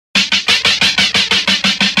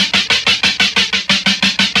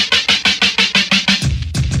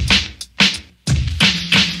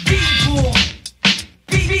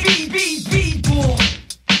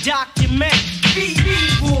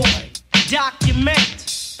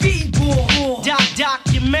document. B-boy.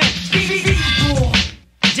 Document. B-boy.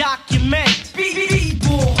 Document.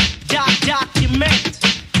 B-boy. Document.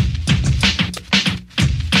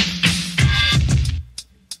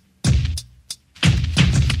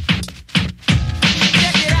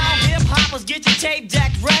 Get your tape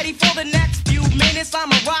deck ready for the next few minutes.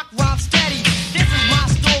 I'ma rock rhyme steady. This is my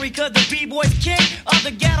story, cause the B-boy's king of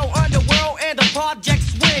the ghetto underworld and the project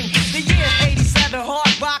swing. The year's 87,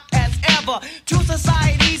 hard rock as ever. True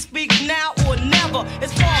society speaks now or never.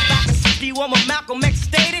 It's far back in 61 when Malcolm X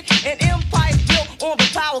stated, an empire built on the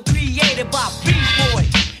power created by B-boy.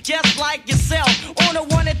 Just like yourself, on a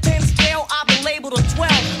 1 to 10 scale, I've been labeled a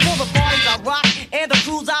 12. For the parties I rock and the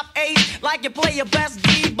crews I've aced, like you play your best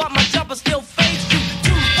D, but my jumper still fades you.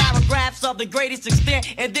 2 paragraphs of the greatest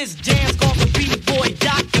extent, and this jam's called the B-boy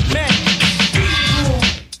document. B-boy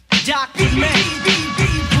document.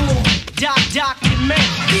 B-boy document.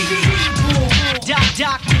 B-boy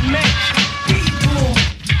document. B-boy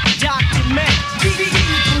document.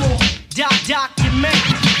 B-boy document.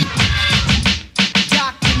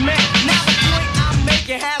 Now the point I'm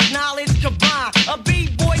making has knowledge combined. A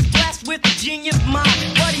B-boy's blessed with a genius mind,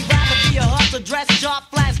 but he'd rather be a hustler, dress sharp,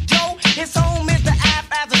 flash Joe. His home is the app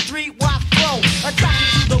as a streetwise pro, attracted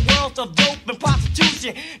to the world of dope and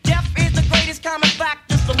prostitution. Death is the greatest common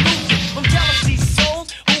factor solution. From jealousy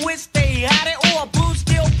souls who wish they had it, or a blue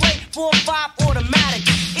steel plate 4-5 automatic.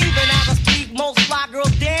 Even as I speak, most fly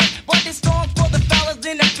girls dance, but this song for the fellas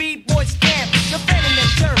in the B-boy scam. Defending the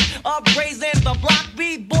turf, upraising the block.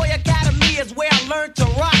 B-boy Academy is where I learned to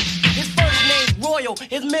rock. His first name's Royal,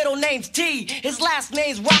 his middle name's T, his last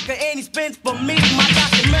name's Rocker, and he spins for me my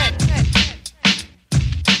document.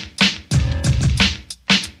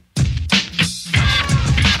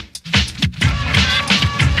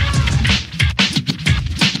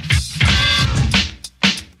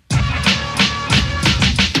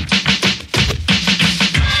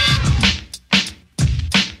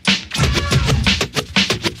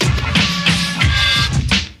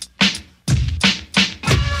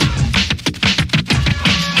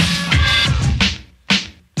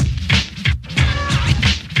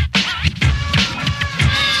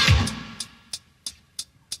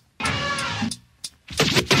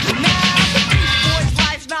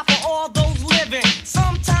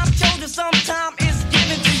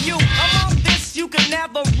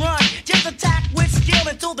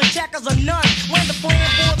 The checkers are none. When the plan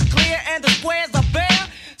board's clear and the squares are bare,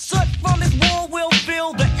 soot from this war will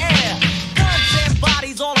fill the air. Guns and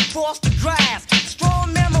bodies all across the grass.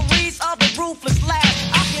 Strong memories of the ruthless last.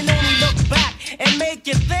 I can only look back and make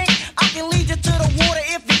you think. I can lead you to the water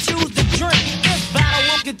if you choose to drink. This battle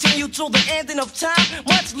will continue till the ending of time.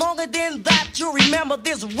 Much longer than that, you'll remember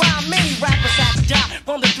this rhyme. Many rappers have died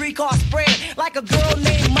from the 3-car spread. Like a girl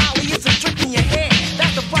named Molly, it's a trick in your head.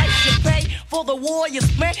 That's the price you pay for the war you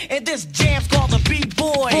spent, and this jam's called the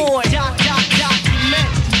B-boy. Document.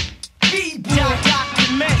 B-boy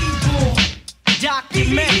document.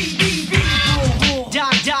 Document. B-boy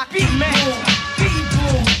document.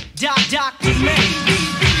 B-boy document.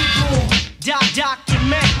 B-boy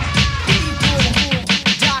document.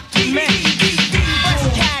 Document. Fresh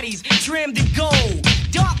caddies trimmed in gold,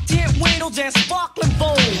 dark tint windows and sparkling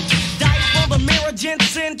bowls. Dice from the mirror,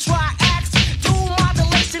 Jensen triax, dual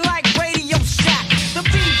modulation like Radio Shack. The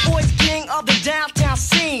B-boy's king of the downtown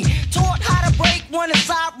scene, taught how to break when the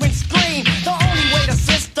sirens scream. The only way the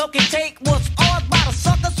system can take what's ours by the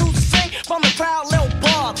suckers who sing from the parallel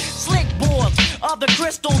bars. Slick boards of the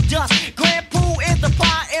crystal dust. Grand Pooh is the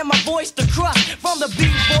pie and my voice the crust. From the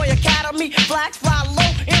B-boy Academy, flags fly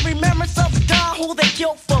low in remembrance of Don who they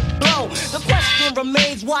killed for blow. The question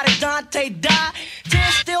remains, why did Dante die?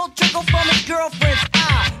 Tears still trickle from his girlfriend's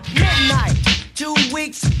eye. Midnight 2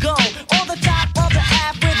 weeks ago, on the top of the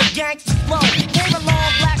Ave where the gangsters flow, came a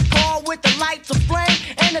long black car with the lights aflame,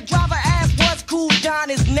 and the driver asked what's Cool Don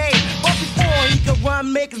his name. But before he could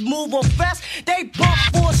run, make his move on fast, they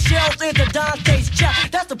bumped 4 shells into Dante's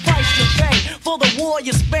chest. That's the price you pay for the war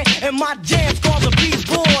you spent, and my jam's called the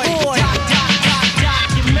B-boy.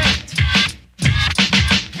 Document.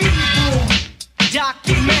 B-boy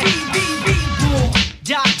document. B-boy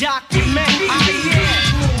document.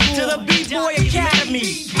 To the B-boy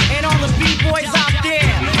Academy and all the B-boys out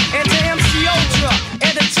there, and to MC Ultra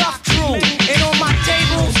and the Tough Crew, and on my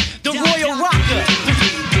tables, the Royal Rocker.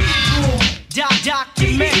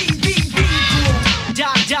 Document.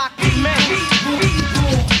 Document.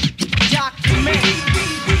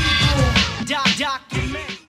 Document.